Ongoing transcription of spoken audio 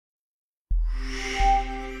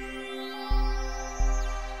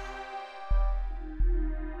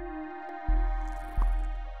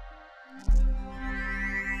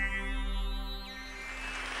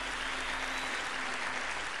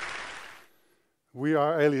We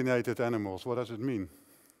are alienated animals. What does it mean?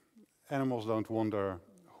 Animals don't wonder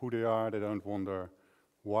who they are, they don't wonder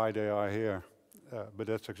why they are here. But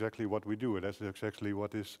that's exactly what we do, and that's exactly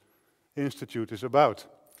what this institute is about.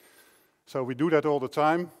 So we do that all the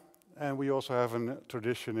time, and we also have a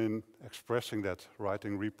tradition in expressing that,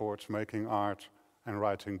 writing reports, making art, and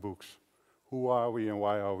writing books. Who are we and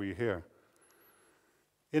why are we here?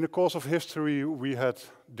 In the course of history, we had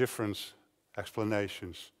different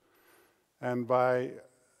explanations. And by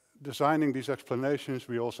designing these explanations,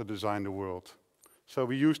 we also designed the world. So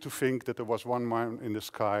we used to think that there was one man in the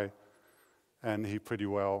sky, and he pretty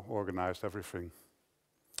well organized everything.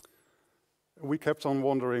 We kept on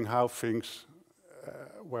wondering how things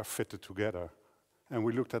were fitted together. And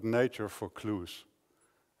we looked at nature for clues.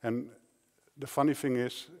 And the funny thing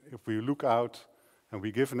is, if we look out and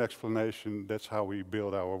we give an explanation, that's how we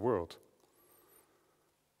build our world.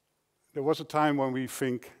 There was a time when we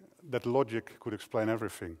think that logic could explain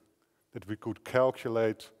everything, that we could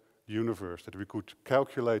calculate the universe, that we could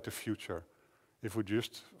calculate the future, if we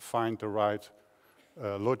just find the right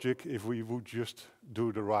logic, if we would just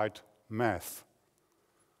do the right math.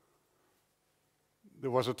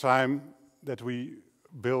 There was a time that we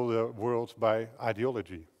build a world by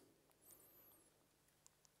ideology.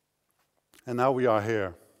 And now we are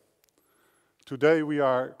here. Today we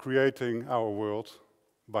are creating our world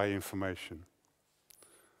by information.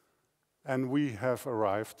 And we have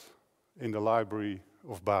arrived in the Library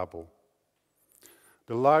of Babel.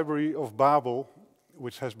 The Library of Babel,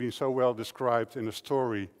 which has been so well described in a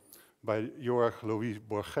story by Jorge Luis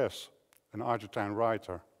Borges, an Argentine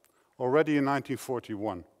writer, already in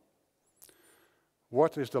 1941.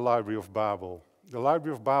 What is the Library of Babel? The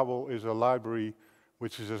Library of Babel is a library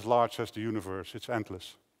which is as large as the universe. It's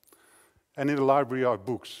endless. And in the library are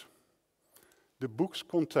books. The books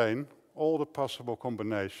contain all the possible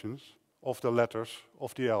combinations of the letters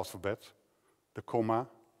of the alphabet, the comma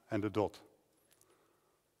and the dot.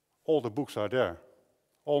 All the books are there.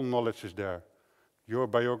 All knowledge is there. Your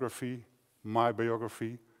biography, my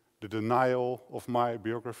biography, the denial of my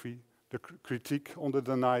biography, the critique on the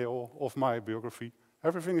denial of my biography,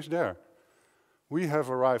 everything is there. We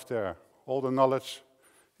have arrived there. All the knowledge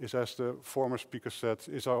is, as the former speaker said,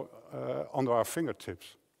 is under our fingertips.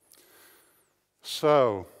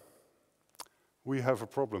 So, we have a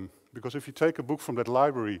problem. Because if you take a book from that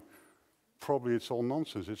library, probably it's all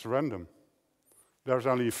nonsense, it's random. There's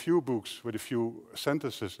only a few books with a few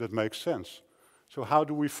sentences that make sense. So how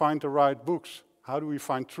do we find the right books? How do we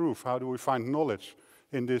find truth? How do we find knowledge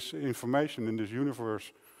in this information, in this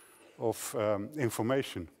universe of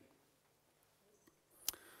information?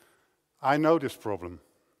 I know this problem.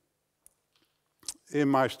 In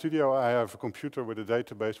my studio, I have a computer with a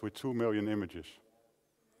database with 2 million images.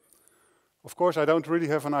 Of course, I don't really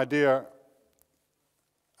have an idea.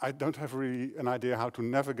 I don't have really an idea how to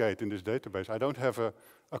navigate in this database. I don't have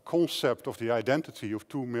a concept of the identity of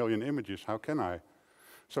 2 million images. How can I?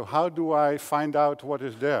 So how do I find out what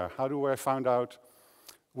is there? How do I find out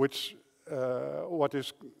what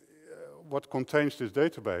contains this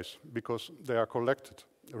database? Because they are collected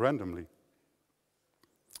randomly.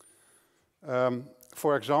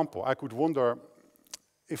 For example, I could wonder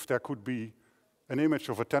if there could be an image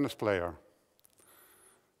of a tennis player.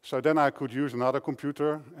 So then I could use another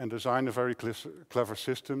computer and design a very clever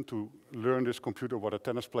system to learn this computer what a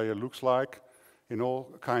tennis player looks like in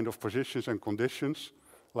all kind of positions and conditions,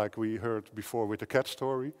 like we heard before with the cat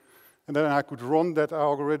story. And then I could run that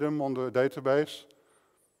algorithm on the database,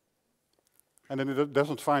 and then it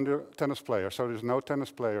doesn't find a tennis player. So there's no tennis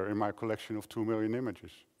player in my collection of 2 million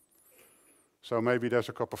images. So maybe there's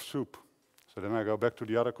a cup of soup. So then I go back to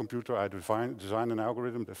the other computer, I design an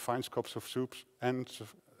algorithm that finds cups of soups, and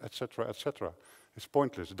etc., etc. It's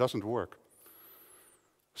pointless, it doesn't work.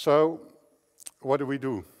 So, what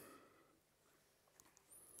do?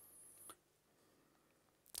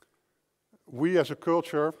 We as a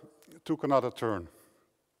culture took another turn.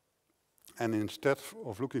 And instead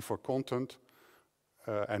of looking for content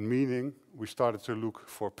and meaning, we started to look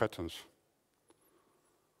for patterns.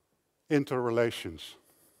 Interrelations.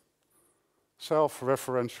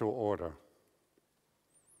 Self-referential order.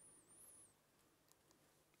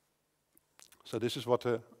 So this is what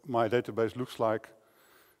my database looks like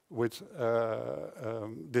with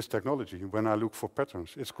this technology when I look for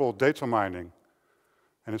patterns. It's called data mining,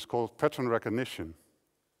 and it's called pattern recognition.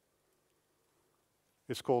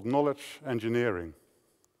 It's called knowledge engineering.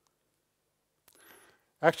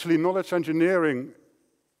 Actually, knowledge engineering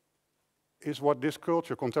is what this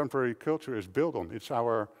culture, contemporary culture, is built on. It's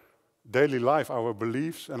our daily life, our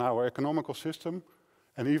beliefs, and our economical system,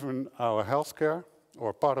 and even our healthcare,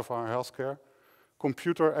 or part of our healthcare,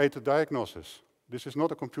 computer-aided diagnosis. This is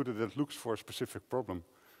not a computer that looks for a specific problem.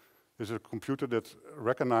 This is a computer that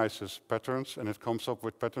recognizes patterns and it comes up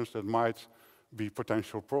with patterns that might be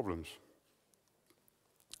potential problems.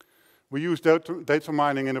 We use data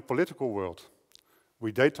mining in the political world.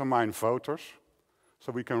 We data mine voters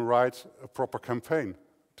so we can write a proper campaign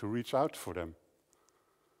to reach out for them.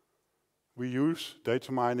 We use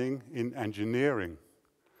data mining in engineering.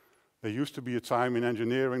 There used to be a time in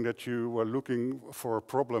engineering that you were looking for a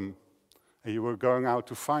problem and you were going out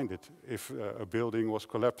to find it if a building was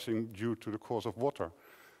collapsing due to the cause of water.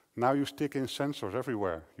 Now you stick in sensors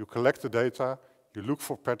everywhere. You collect the data, you look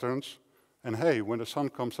for patterns, and hey, when the sun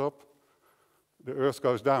comes up, the earth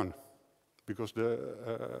goes down because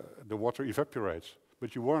the water evaporates.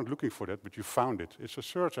 But you weren't looking for that, but you found it. It's a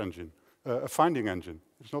search engine, a finding engine.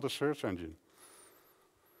 It's not a search engine.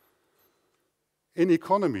 In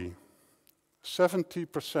economy,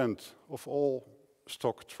 70% of all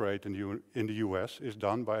stock trade in the US is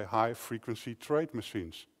done by high-frequency trade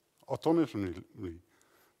machines, autonomously.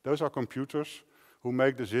 Those are computers who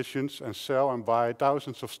make decisions and sell and buy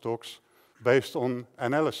thousands of stocks based on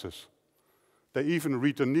analysis. They even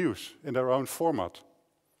read the news in their own format.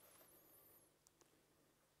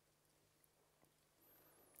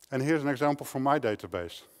 And here's an example from my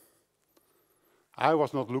database. I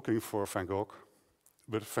was not looking for Van Gogh,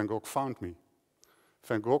 but Van Gogh found me.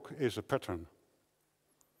 Van Gogh is a pattern.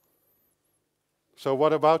 So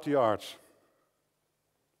what about the arts?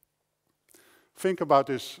 Think about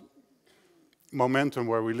this momentum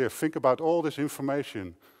where we live. Think about all this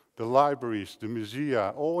information, the libraries, the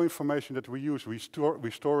musea, all information that we use, we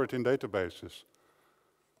store it in databases.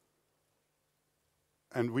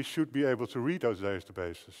 And we should be able to read those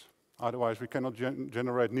databases. Otherwise, we cannot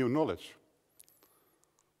generate new knowledge.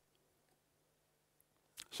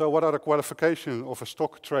 So what are the qualifications of a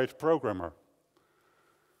stock trade programmer?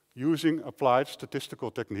 Using applied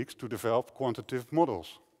statistical techniques to develop quantitative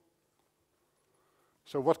models.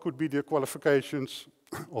 So what could be the qualifications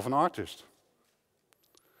of an artist?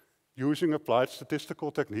 Using applied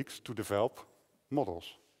statistical techniques to develop models.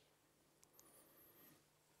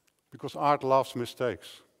 Because art loves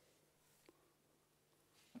mistakes.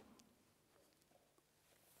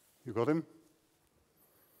 You got him?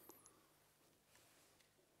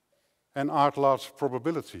 And art loves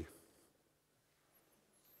probability.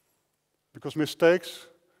 Because mistakes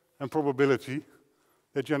and probability,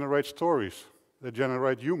 they generate stories, they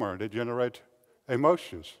generate humor, they generate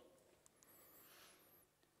emotions.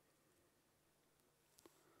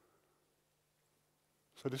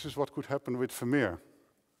 So this is what could happen with Vermeer.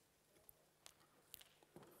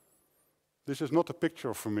 This is not a picture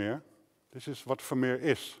of Vermeer. This is what Vermeer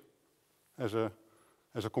is, as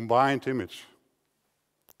a combined image.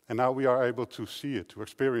 And now we are able to see it, to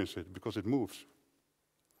experience it, because it moves.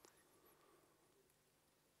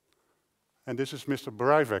 And this is Mr.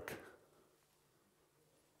 Breivik.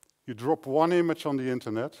 You drop one image on the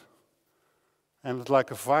internet, and it's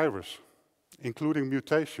like a virus, including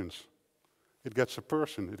mutations. It gets a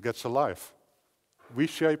person, it gets a life. We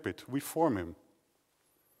shape it, we form him.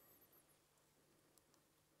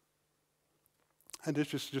 And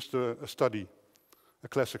this is just a study, a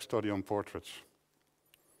classic study on portraits.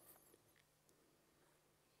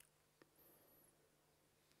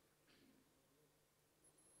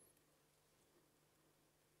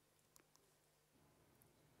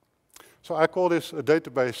 So I call this a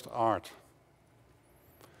data-based art.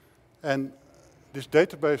 And this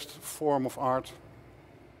data-based form of art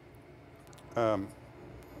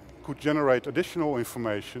could generate additional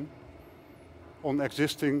information on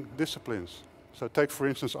existing disciplines. So take, for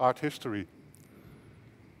instance, art history.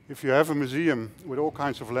 If you have a museum with all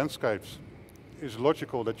kinds of landscapes, it's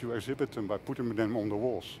logical that you exhibit them by putting them on the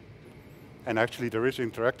walls. And actually there is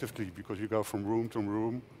interactively, because you go from room to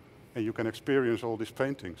room and you can experience all these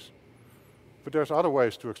paintings. But there's other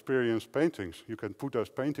ways to experience paintings. You can put those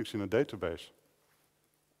paintings in a database.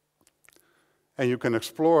 And you can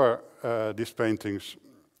explore these paintings,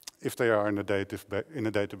 if they are in a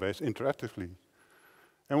database, interactively.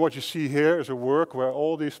 And what you see here is a work where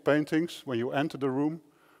all these paintings, when you enter the room,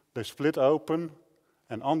 they split open,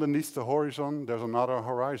 and underneath the horizon, there's another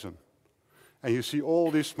horizon. And you see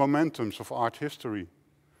all these momentums of art history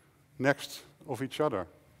next of each other.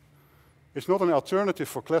 It's not an alternative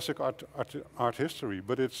for classic art history,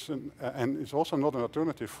 but and it's also not an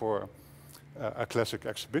alternative for a classic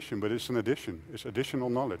exhibition, but it's an addition. It's additional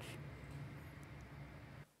knowledge.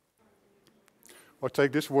 Or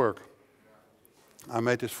take this work. I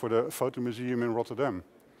made this for the Photo Museum in Rotterdam.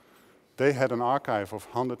 They had an archive of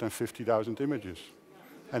 150,000 images.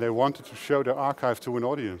 And they wanted to show their archive to an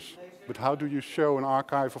audience. but how do you show an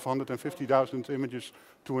archive of 150,000 images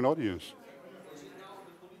to an audience?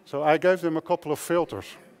 So I gave them a couple of filters.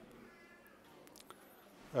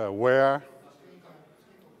 Where,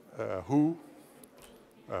 who,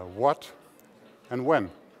 what, and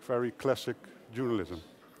when. Very classic journalism.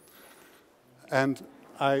 And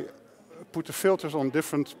I put the filters on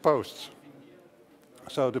different posts.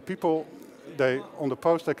 So the people, on the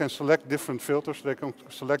post, they can select different filters, they can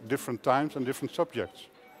select different times and different subjects.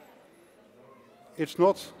 It's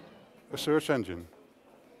not a search engine,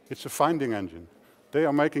 it's a finding engine. They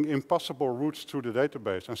are making impossible routes through the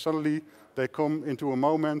database, and suddenly they come into a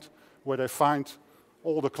moment where they find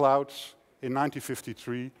all the clouds in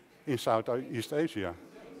 1953 in Southeast Asia.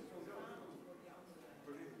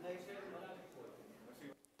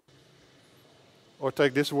 Or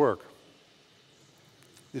take this work.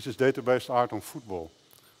 This is database art on football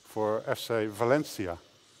for FC Valencia.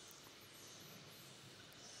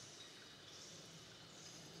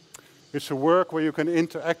 It's a work where you can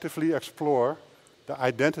interactively explore the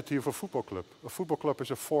identity of a football club. A football club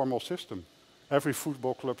is a formal system. Every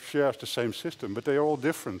football club shares the same system, but they are all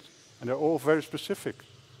different, and they're all very specific.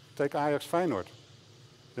 Take Ajax Feyenoord.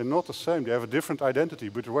 They're not the same, they have a different identity,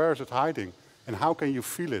 but where is it hiding? And how can you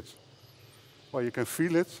feel it? Well, you can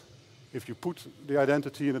feel it if you put the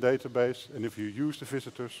identity in a database and if you use the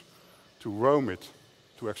visitors to roam it,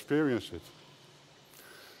 to experience it.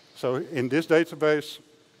 So in this database,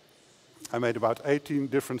 I made about 18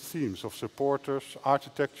 different themes of supporters,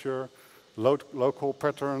 architecture, local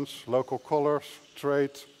patterns, local colors,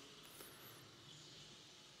 trade.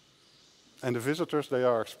 And the visitors, they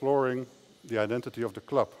are exploring the identity of the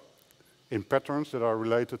club in patterns that are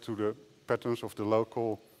related to the patterns of the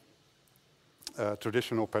local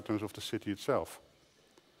traditional patterns of the city itself.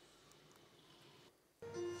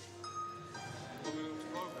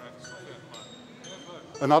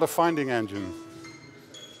 Another finding engine,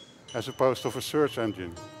 as opposed to a search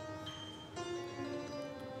engine.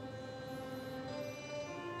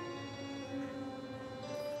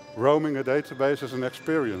 Roaming a database as an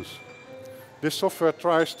experience. This software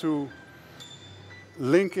tries to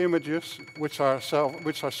link images which are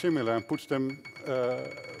similar and puts them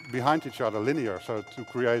behind each other, linear, so to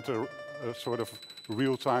create a sort of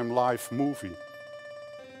real-time live movie.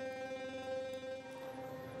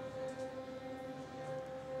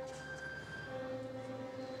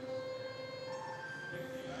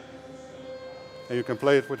 And you can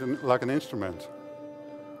play it with like an instrument.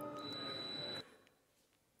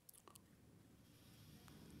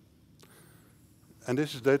 And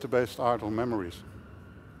this is database art on memories.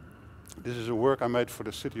 This is a work I made for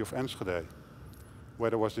the city of Enschede, where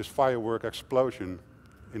there was this firework explosion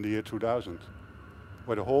in the year 2000,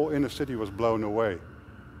 where the whole inner city was blown away.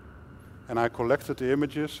 And I collected the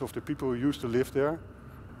images of the people who used to live there,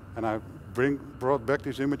 and I brought back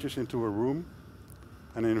these images into a room,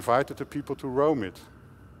 and I invited the people to roam it.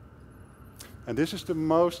 And this is the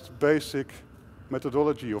most basic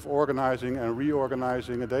methodology of organizing and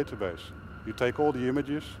reorganizing a database. You take all the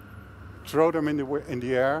images, throw them in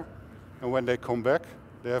the air, and when they come back,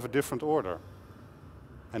 they have a different order.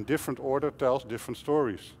 And different order tells different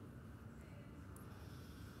stories.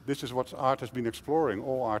 This is what art has been exploring,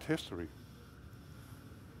 all art history.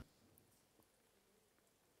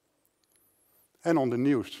 And on the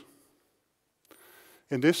news.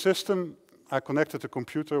 In this system, I connected the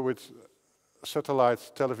computer with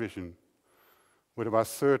satellite television with about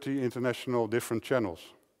 30 international different channels.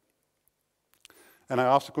 And I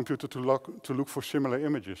asked the computer to look for similar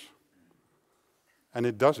images. And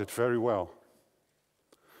it does it very well.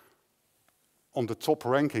 On the top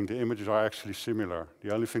ranking, the images are actually similar.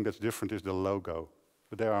 The only thing that's different is the logo,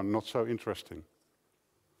 but they are not so interesting.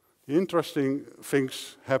 The interesting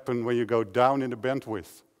things happen when you go down in the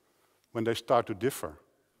bandwidth, when they start to differ.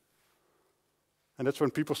 And that's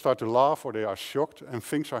when people start to laugh or they are shocked and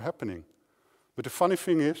things are happening. But the funny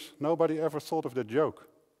thing is, nobody ever thought of that joke.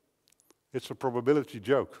 It's a probability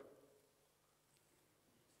joke.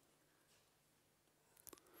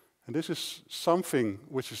 And this is something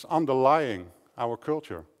which is underlying our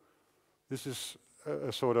culture. This is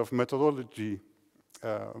a sort of methodology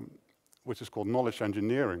which is called knowledge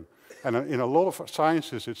engineering. And in a lot of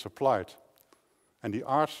sciences it's applied. And the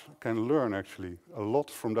arts can learn actually a lot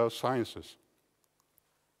from those sciences.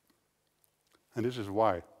 And this is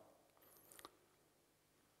why.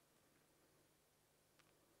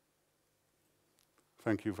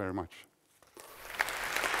 Thank you very much.